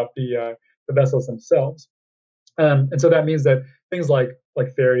think about the vessels themselves. And so that means that things like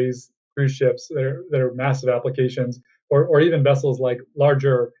ferries, cruise ships, that are massive applications, or even vessels like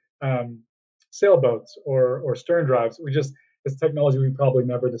larger sailboats or stern drives, it's technology we probably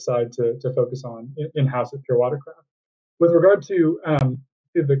never decide to focus on in-house at Pure Watercraft. With regard to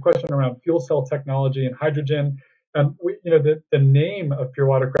the question around fuel cell technology and hydrogen, the name of Pure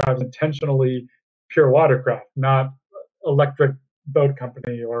Watercraft is intentionally Pure Watercraft, not electric boat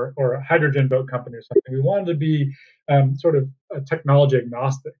company or a hydrogen boat company or something. We wanted to be sort of technology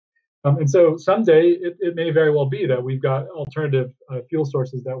agnostic. And so someday it may very well be that we've got alternative fuel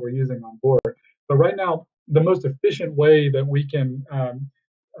sources that we're using on board. But right now, the most efficient way that we can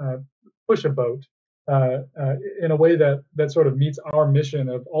push a boat in a way that sort of meets our mission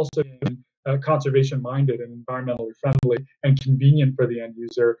of also being conservation-minded and environmentally friendly and convenient for the end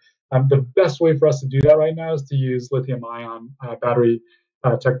user. The best way for us to do that right now is to use lithium-ion battery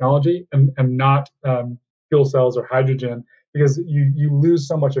technology and not fuel cells or hydrogen, because you lose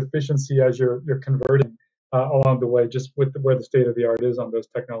so much efficiency as you're converting along the way, just with where the state of the art is on those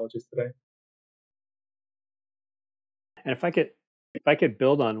technologies today. And if I could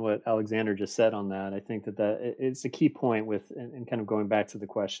build on what Alexander just said on that, I think that it's a key point and kind of going back to the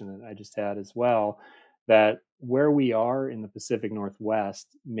question that I just had as well, that where we are in the Pacific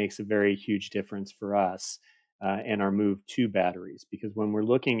Northwest makes a very huge difference for us and our move to batteries. Because when we're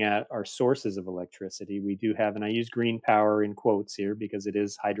looking at our sources of electricity, we do have, and I use green power in quotes here because it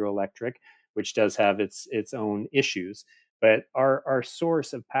is hydroelectric, which does have its own issues. But our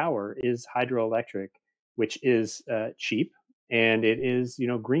source of power is hydroelectric, which is cheap. And it is,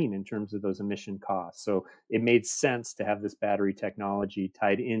 green in terms of those emission costs. So it made sense to have this battery technology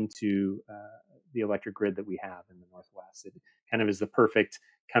tied into the electric grid that we have in the Northwest. It kind of is the perfect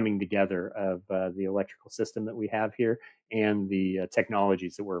coming together of the electrical system that we have here and the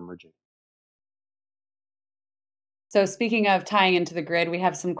technologies that we're emerging. So speaking of tying into the grid, we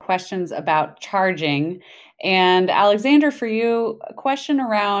have some questions about charging. And Alexander, for you, a question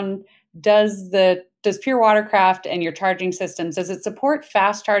around does Pure Watercraft and your charging systems, does it support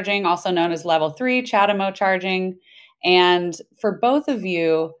fast charging, also known as level 3 CHAdeMO charging? And for both of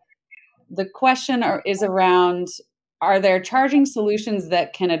you, the question is around, are there charging solutions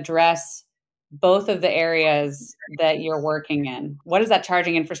that can address both of the areas that you're working in? What does that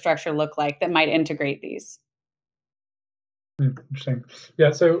charging infrastructure look like that might integrate these? Interesting.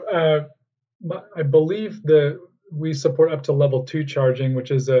 Yeah, so I believe that we support up to level 2 charging,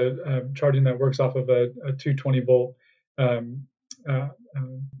 which is a charging that works off of a 220 volt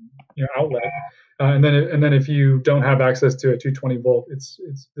outlet. And then if you don't have access to a 220 volt,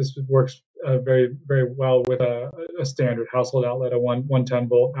 this works very well with a standard household outlet, a 110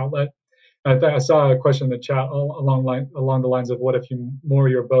 volt outlet. I saw a question in the chat along the lines of, what if you moor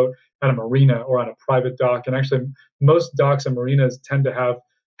your boat at a marina or on a private dock? And actually, most docks and marinas tend to have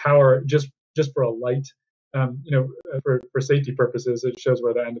power just for a light, for safety purposes. It shows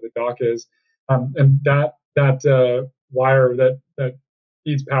where the end of the dock is, and that wire that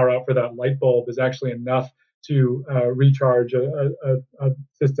feeds power out for that light bulb is actually enough to recharge a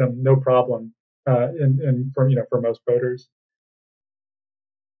system, no problem, for most boaters.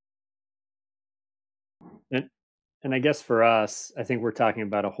 And I guess for us, I think we're talking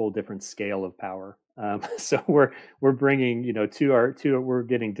about a whole different scale of power. So we're bringing, we're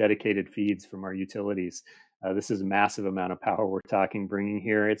getting dedicated feeds from our utilities. This is a massive amount of power we're bringing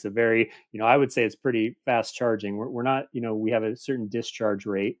here. It's a very, I would say it's pretty fast charging. We're not, we have a certain discharge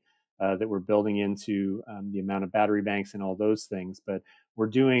rate that we're building into the amount of battery banks and all those things. But we're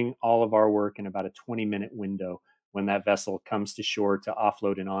doing all of our work in about a 20-minute window when that vessel comes to shore to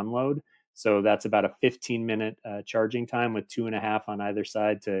offload and onload. So that's about a 15-minute charging time with 2.5 on either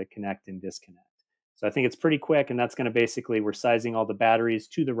side to connect and disconnect. So I think it's pretty quick, and that's going to we're sizing all the batteries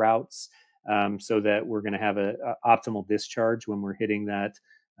to the routes so that we're going to have a optimal discharge when we're hitting that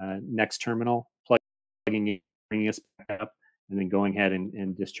next terminal, plugging in, bringing us back up, and then going ahead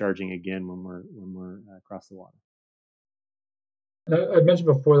and discharging again when we're across the water. I mentioned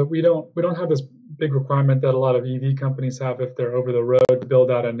before that we don't have this big requirement that a lot of EV companies have if they're over the road to build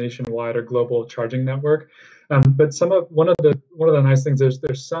out a nationwide or global charging network. But one of the nice things is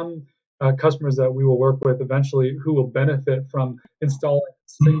there's some customers that we will work with eventually who will benefit from installing a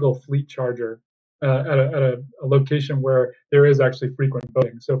single fleet charger at a location where there is actually frequent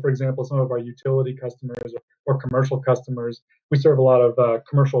boating. So, for example, some of our utility customers or commercial customers, we serve a lot of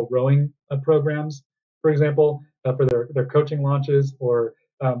commercial rowing programs, for example, for their coaching launches, or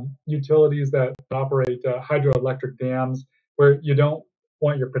utilities that operate hydroelectric dams, where you don't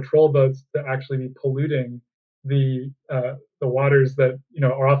want your patrol boats to actually be polluting the waters that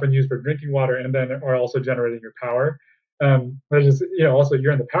are often used for drinking water and then are also generating your power. There's just, also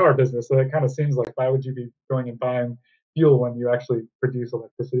you're in the power business, so it kind of seems like, why would you be going and buying fuel when you actually produce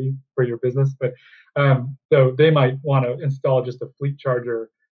electricity for your business? But so they might want to install just a fleet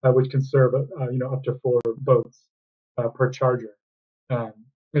charger, which can serve up to 4 boats per charger.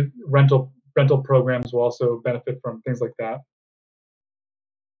 Rental programs will also benefit from things like that.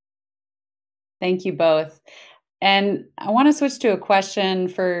 Thank you both. And I want to switch to a question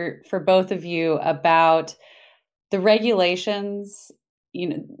for both of you about the regulations,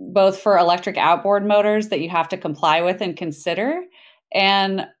 both for electric outboard motors that you have to comply with and consider,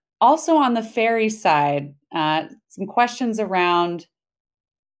 and also on the ferry side, some questions around,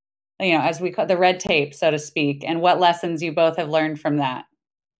 as we call the red tape, so to speak, and what lessons you both have learned from that.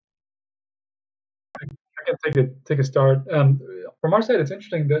 I can take a start. From our side, it's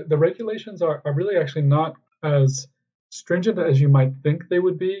interesting that the regulations are really actually not as stringent as you might think they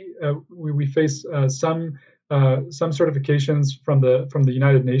would be. We face some certifications from the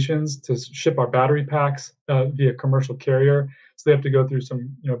United Nations to ship our battery packs via commercial carrier, so they have to go through some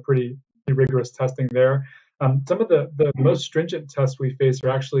pretty rigorous testing there. Some of the most stringent tests we face are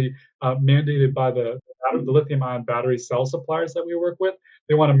actually mandated by the lithium-ion battery cell suppliers that we work with.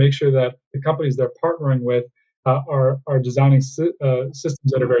 They want to make sure that the companies they're partnering with are designing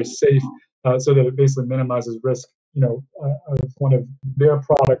systems that are very safe, so that it basically minimizes risk, of one of their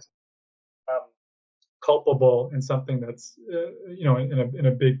products culpable in something that's, in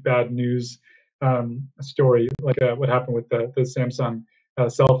a big bad news story, like what happened with the Samsung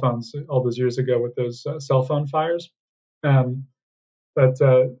cell phones all those years ago with those cell phone fires. But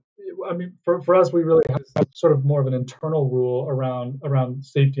for us, we really have sort of more of an internal rule around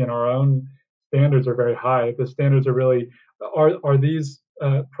safety, and our own standards are very high. The standards are really, are these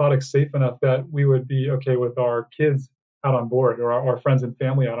products safe enough that we would be okay with our kids out on board, or our friends and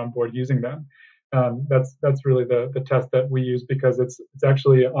family out on board using them? That's really the test that we use, because it's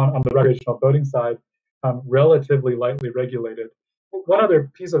actually on the recreational boating side relatively lightly regulated. One other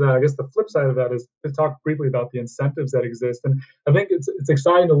piece of that, I guess the flip side of that, is to talk briefly about the incentives that exist. And I think it's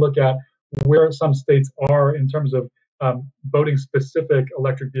exciting to look at where some states are in terms of boating-specific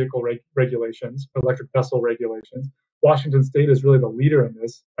electric vehicle regulations, electric vessel regulations. Washington State is really the leader in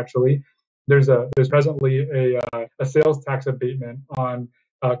this. Actually, there's presently a sales tax abatement on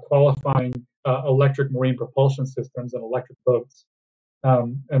qualifying electric marine propulsion systems and electric boats,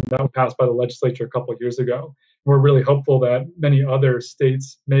 and that was passed by the legislature a couple of years ago. We're really hopeful that many other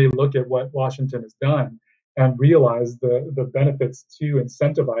states may look at what Washington has done and realize the benefits to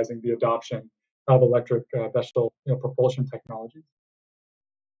incentivizing the adoption of electric vessel propulsion technologies.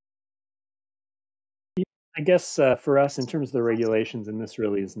 I guess for us, in terms of the regulations, and this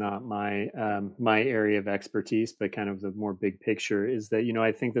really is not my my area of expertise, but kind of the more big picture, is that,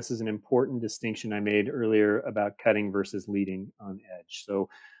 I think this is an important distinction I made earlier about cutting versus leading on edge. So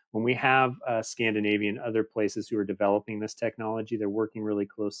when we have Scandinavia and other places who are developing this technology, they're working really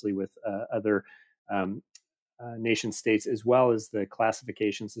closely with other nation states, as well as the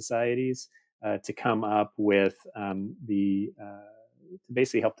classification societies, to come up with to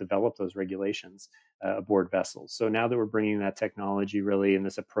basically help develop those regulations aboard vessels. So now that we're bringing that technology really in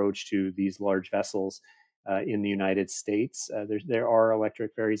this approach to these large vessels in the United States, there are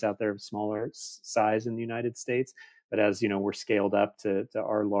electric ferries out there of smaller size in the United States, but as we're scaled up to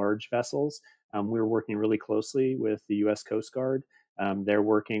our large vessels, we're working really closely with the U.S. Coast Guard. They're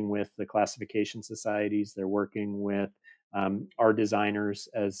working with the classification societies. They're working with our designers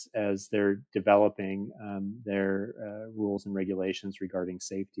as they're developing their rules and regulations regarding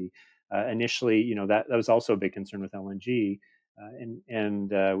safety. Initially, that was also a big concern with LNG,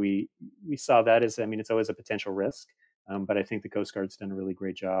 and we saw that as, it's always a potential risk, but I think the Coast Guard's done a really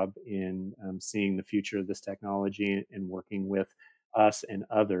great job in seeing the future of this technology and working with us and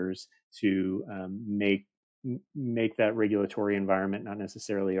others to make that regulatory environment not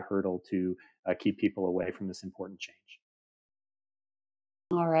necessarily a hurdle to keep people away from this important change.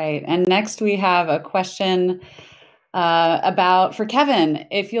 All right. And next we have a question for Kevin.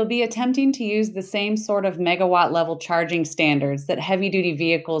 If you'll be attempting to use the same sort of megawatt level charging standards that heavy duty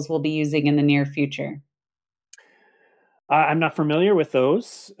vehicles will be using in the near future. I'm not familiar with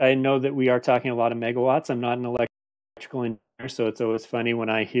those. I know that we are talking a lot of megawatts. I'm not an electrical engineer, so it's always funny when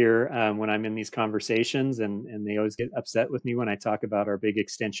I hear when I'm in these conversations, and they always get upset with me when I talk about our big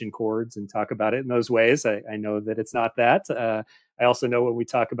extension cords and talk about it in those ways. I know that it's not that. I also know when we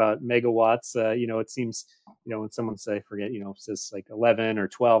talk about megawatts, it seems, when someone says like 11 or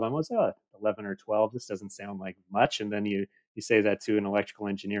 12, I'm always, 11 or 12, this doesn't sound like much. And then you say that to an electrical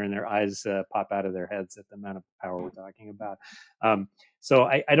engineer and their eyes pop out of their heads at the amount of power we're talking about. So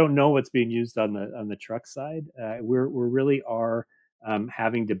I don't know what's being used on the truck side. We really are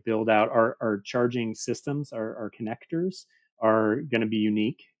having to build out our charging systems. Our connectors are going to be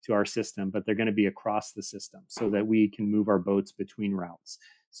unique to our system, but they're going to be across the system so that we can move our boats between routes.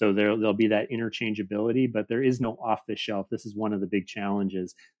 So there'll be that interchangeability, but there is no off the shelf. This is one of the big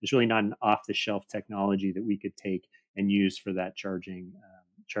challenges. There's really not an off the shelf technology that we could take and use for that charging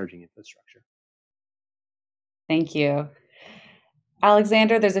infrastructure. Thank you.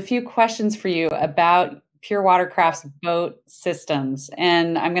 Alexander, there's a few questions for you about Pure Watercraft's boat systems,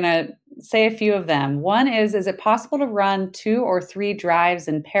 and I'm going to say a few of them. One is it possible to run 2 or 3 drives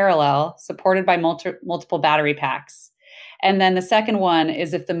in parallel, supported by multiple battery packs? And then the second one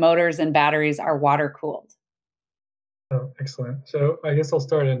is if the motors and batteries are water cooled. Oh, excellent. So I guess I'll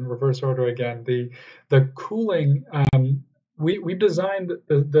start in reverse order again. The cooling, we've designed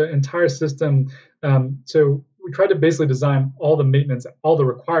the entire system. So we tried to basically design all the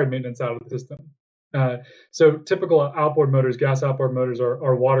required maintenance out of the system. So typical outboard motors, gas outboard motors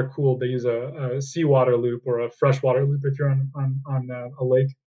are water cooled. They use a seawater loop or a freshwater loop if you're on a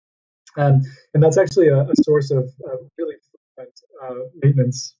lake. And that's actually a source of really frequent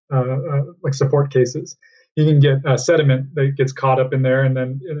maintenance, like support cases. You can get sediment that gets caught up in there, and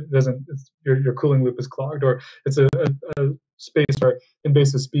then it doesn't. Your cooling loop is clogged, or it's a space where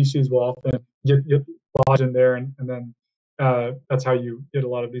invasive species will often get lodged in there, and then that's how you get a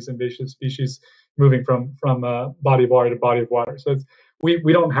lot of these invasive species moving from body of water to body of water. So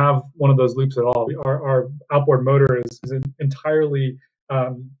we don't have one of those loops at all. Our outboard motor is entirely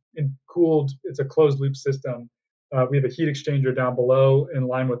cooled. It's a closed loop system. We have a heat exchanger down below in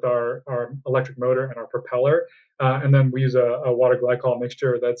line with our electric motor and our propeller. And then we use a water glycol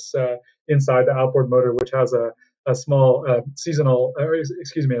mixture that's inside the outboard motor, which has a small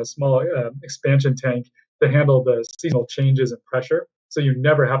expansion tank to handle the seasonal changes in pressure. So you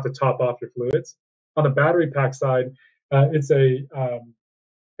never have to top off your fluids. On the battery pack side, it's a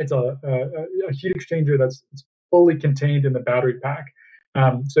heat exchanger that's fully contained in the battery pack.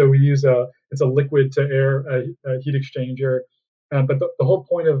 So we use it's a liquid to air heat exchanger. But the whole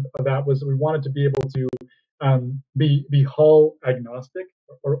point of that was we wanted to be able to be hull agnostic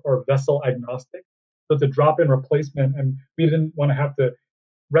or vessel agnostic. So it's a drop-in replacement, and we didn't want to have to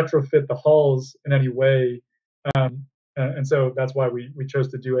retrofit the hulls in any way, and so that's why we chose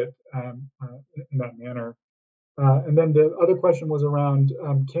to do it in that manner. And then the other question was around,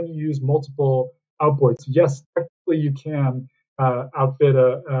 can you use multiple outboards? Yes, technically you can outfit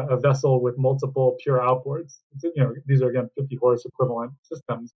a vessel with multiple pure outboards. These are, again, 50 horse equivalent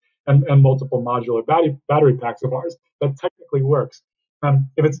systems and multiple modular battery packs of ours. That technically works.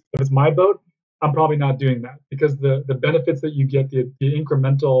 If it's my boat, I'm probably not doing that, because the benefits that you get, the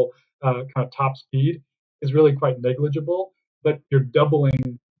incremental kind of top speed is really quite negligible, but you're doubling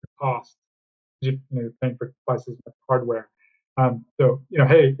the cost. You're paying for twice as much hardware. So,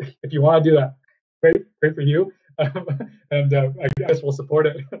 hey, if you want to do that, great for you. And I guess we'll support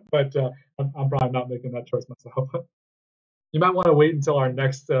it, but I'm probably not making that choice myself. You might want to wait until our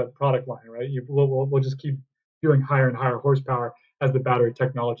next product line, right? We'll just keep doing higher and higher horsepower as the battery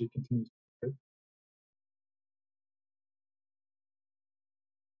technology continues.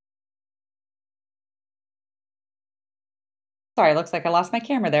 Sorry, looks like I lost my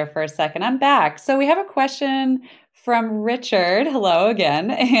camera there for a second. I'm back. So we have a question from Richard. Hello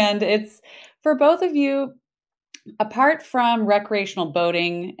again. And it's for both of you. Apart from recreational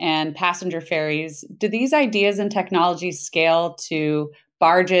boating and passenger ferries, do these ideas and technologies scale to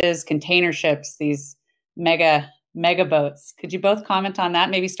barges, container ships, these mega boats? Could you both comment on that?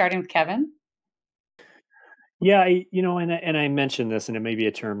 Maybe starting with Kevin? Yeah, and I mentioned this, and it may be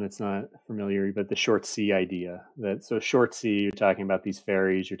a term that's not familiar, but the short sea idea. So short sea, you're talking about these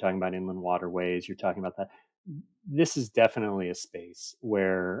ferries, you're talking about inland waterways, you're talking about that. This is definitely a space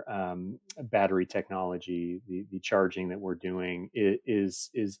where battery technology, the charging that we're doing, is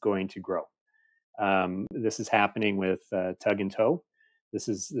going to grow. This is happening with tug and tow. This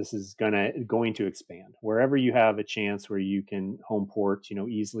is going to expand wherever you have a chance where you can home port.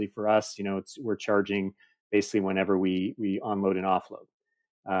 Easily for us. We're charging basically whenever we unload and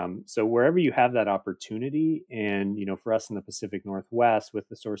offload. So wherever you have that opportunity, and for us in the Pacific Northwest, with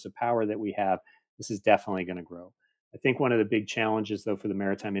the source of power that we have, this is definitely going to grow. I think one of the big challenges, though, for the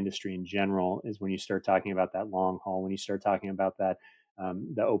maritime industry in general is when you start talking about that long haul, when you start talking about that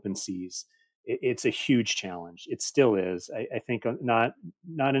the open seas. It's a huge challenge. It still is. I think not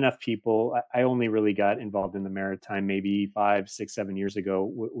enough people. I only really got involved in the maritime maybe 5, 6, 7 years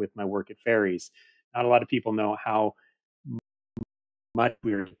ago with my work at ferries. Not a lot of people know how much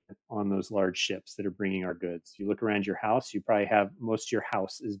we're on those large ships that are bringing our goods. You look around your house, you probably have most of your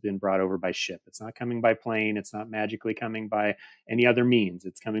house has been brought over by ship. It's not coming by plane. It's not magically coming by any other means.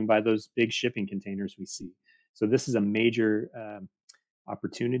 It's coming by those big shipping containers we see. So this is a major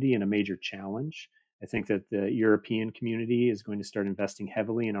opportunity and a major challenge. I think that the European community is going to start investing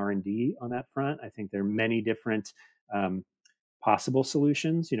heavily in R&D on that front. I think there are many different possible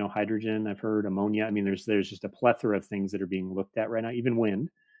solutions. Hydrogen, I've heard, ammonia. I mean, there's just a plethora of things that are being looked at right now. Even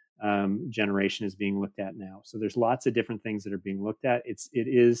wind generation is being looked at now. So there's lots of different things that are being looked at. It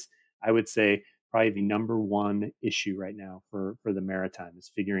is, I would say, probably the number one issue right now for the maritime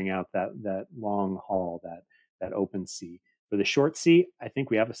is figuring out that long haul, that open sea. For the short sea, I think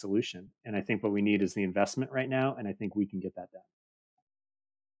we have a solution. And I think what we need is the investment right now. And I think we can get that done.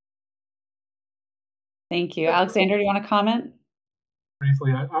 Thank you. Alexander, do you want to comment?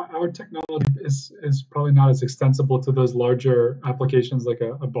 Briefly, our technology is probably not as extensible to those larger applications like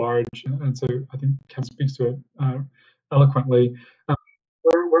a barge. And so I think Ken speaks to it eloquently.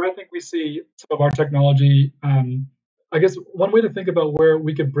 Where I think we see some of our technology, I guess one way to think about where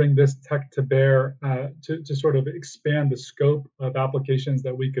we could bring this tech to bear to sort of expand the scope of applications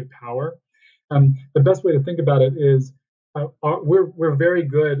that we could power. The best way to think about it is we're very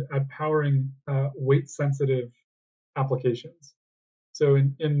good at powering weight-sensitive applications. So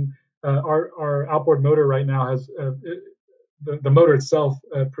in our outboard motor right now has the motor itself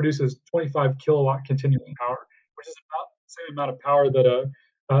produces 25 kilowatt continuous power, which is about the same amount of power that a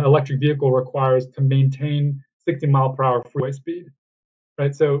electric vehicle requires to maintain 60 mile per hour freeway speed,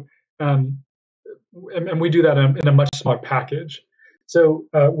 right? So and we do that in a much smaller package. So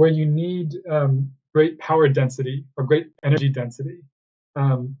where you need great power density or great energy density,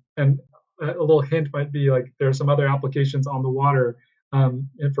 and a little hint might be like there are some other applications on the water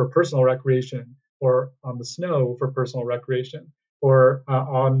for personal recreation, or on the snow for personal recreation, or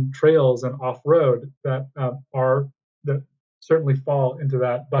on trails and off-road that certainly fall into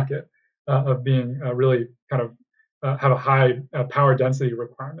that bucket of being really kind of have a high power density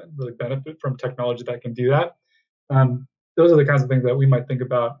requirement, really benefit from technology that can do that. Those are the kinds of things that we might think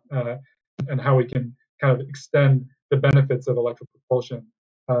about and how we can kind of extend the benefits of electric propulsion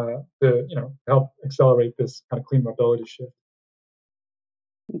to help accelerate this kind of clean mobility shift.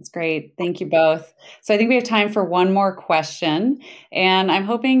 That's great. Thank you both. So I think we have time for one more question, and I'm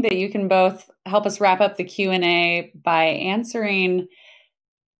hoping that you can both help us wrap up the Q&A by answering,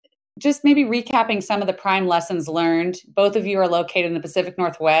 just maybe recapping some of the prime lessons learned. Both of you are located in the Pacific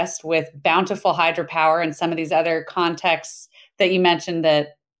Northwest with bountiful hydropower and some of these other contexts that you mentioned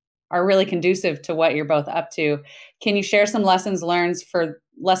that are really conducive to what you're both up to. Can you share some lessons learned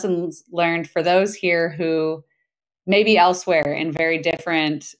for those here who may be elsewhere in very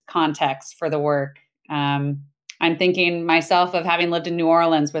different contexts for the work? I'm thinking myself of having lived in New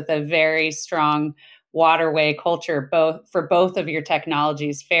Orleans with a very strong waterway culture, for both of your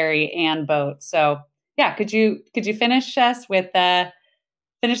technologies, ferry and boat. So yeah, could you finish us with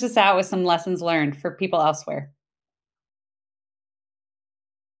finish this out with some lessons learned for people elsewhere?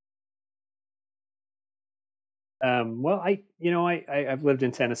 Well, I've lived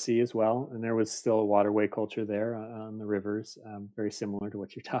in Tennessee as well, and there was still a waterway culture there on the rivers, very similar to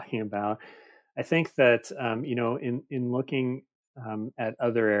what you're talking about. I think that in looking at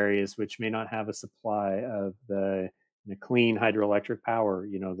other areas which may not have a supply of the clean hydroelectric power,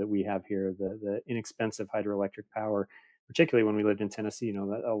 that we have here, the inexpensive hydroelectric power, particularly when we lived in Tennessee,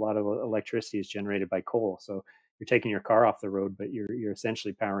 a lot of electricity is generated by coal. So you're taking your car off the road, but you're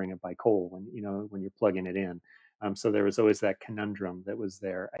essentially powering it by coal when you're plugging it in. So there was always that conundrum that was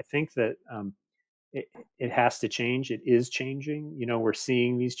there. I think that it has to change. It is changing. We're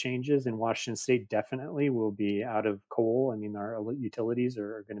seeing these changes in Washington State. Definitely will be out of coal. I mean, our utilities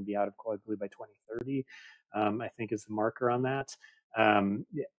are going to be out of coal, I believe, by 2030. I think is the marker on that.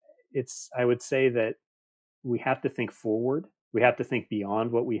 I would say that we have to think forward. We have to think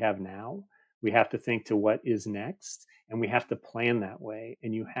beyond what we have now. We have to think to what is next, and we have to plan that way.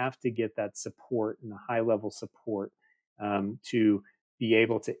 And you have to get that support and the high level support to be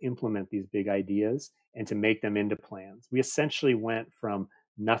able to implement these big ideas and to make them into plans. We essentially went from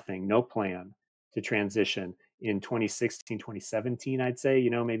nothing, no plan, to transition in 2016, 2017, I'd say,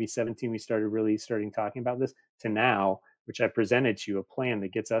 maybe 17, we started talking about this, to now, which I presented to you, a plan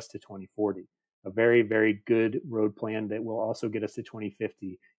that gets us to 2040, a very, very good road plan that will also get us to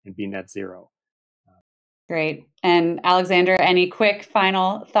 2050 and be net zero. Great. And Alexander, any quick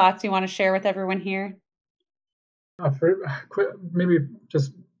final thoughts you want to share with everyone here? Maybe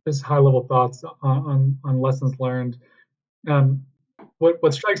just high level thoughts on lessons learned.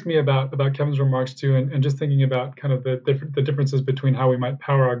 What strikes me about Kevin's remarks too, and just thinking about kind of the differences between how we might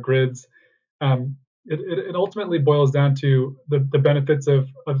power our grids, it ultimately boils down to the benefits of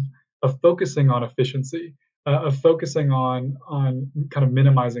focusing on efficiency, of focusing on kind of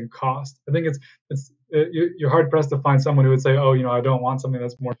minimizing cost. I think you're hard pressed to find someone who would say, oh, I don't want something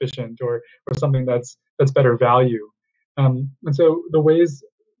that's more efficient or something that's better value. And so the ways,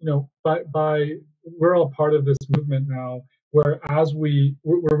 by we're all part of this movement now, where as we're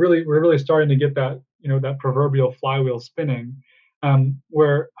really starting to get that that proverbial flywheel spinning,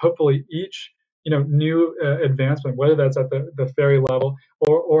 where hopefully each new advancement, whether that's at the ferry level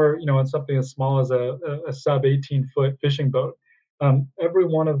or on something as small as a sub 18-foot fishing boat, every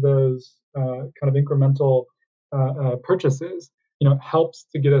one of those kind of incremental purchases helps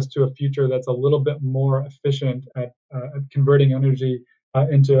to get us to a future that's a little bit more efficient at converting energy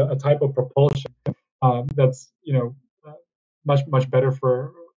into a type of propulsion that's much better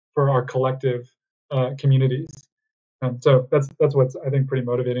for our collective communities. So that's what's, I think, pretty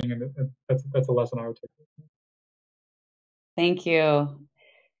motivating, and that's a lesson I would take. Thank you.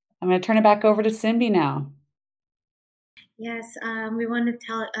 I'm going to turn it back over to Simbi now. Yes, we want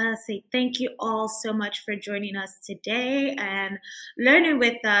to say thank you all so much for joining us today and learning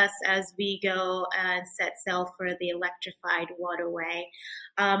with us as we go and set sail for the electrified waterway.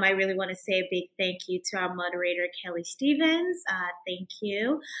 I really want to say a big thank you to our moderator, Kelly Stevens. Thank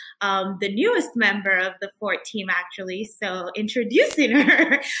you. The newest member of the FORT team, actually, so introducing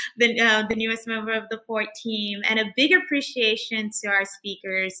her, the newest member of the FORT team, and a big appreciation to our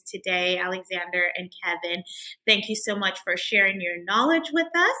speakers today, Alexander and Kevin. Thank you so much for sharing your knowledge with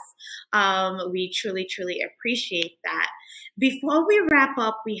us. We truly, truly appreciate that. Before we wrap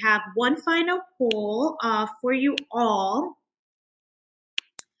up, we have one final poll for you all.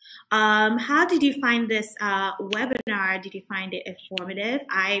 How did you find this webinar? Did you find it informative?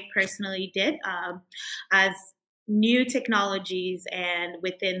 I personally did. As new technologies and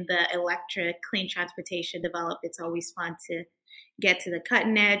within the electric clean transportation develop, it's always fun to get to the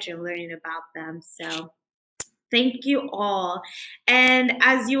cutting edge and learning about them. So thank you all. And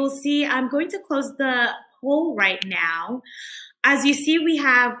as you will see, I'm going to close the poll right now. As you see, we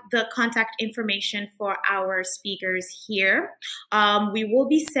have the contact information for our speakers here. We will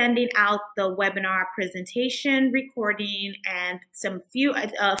be sending out the webinar presentation recording and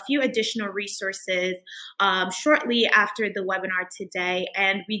a few additional resources shortly after the webinar today.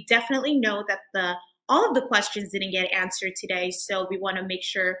 And we definitely know that all of the questions didn't get answered today, so we want to make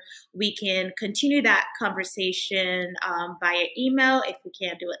sure we can continue that conversation via email if we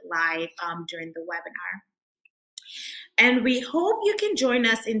can't do it live during the webinar. And we hope you can join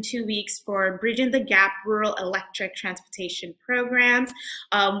us in 2 weeks for Bridging the Gap Rural Electric Transportation Programs.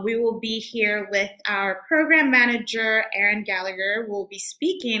 We will be here with our program manager, Aaron Gallagher. We'll be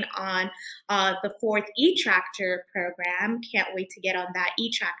speaking on the 4th e-tractor program. Can't wait to get on that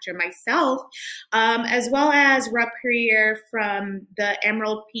e-tractor myself, as well as Rob Courier from the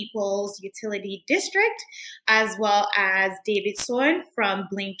Emerald Peoples Utility District, as well as David Soin from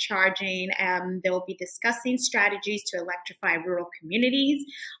Blink Charging. They will be discussing strategies to electrify rural communities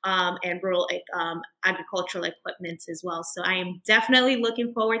and rural agricultural equipment as well. So I am definitely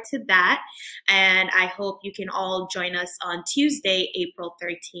looking forward to that. And I hope you can all join us on Tuesday, April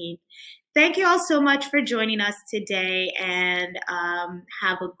 13th. Thank you all so much for joining us today, and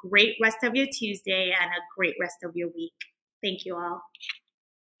have a great rest of your Tuesday and a great rest of your week. Thank you all.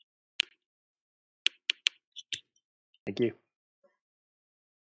 Thank you.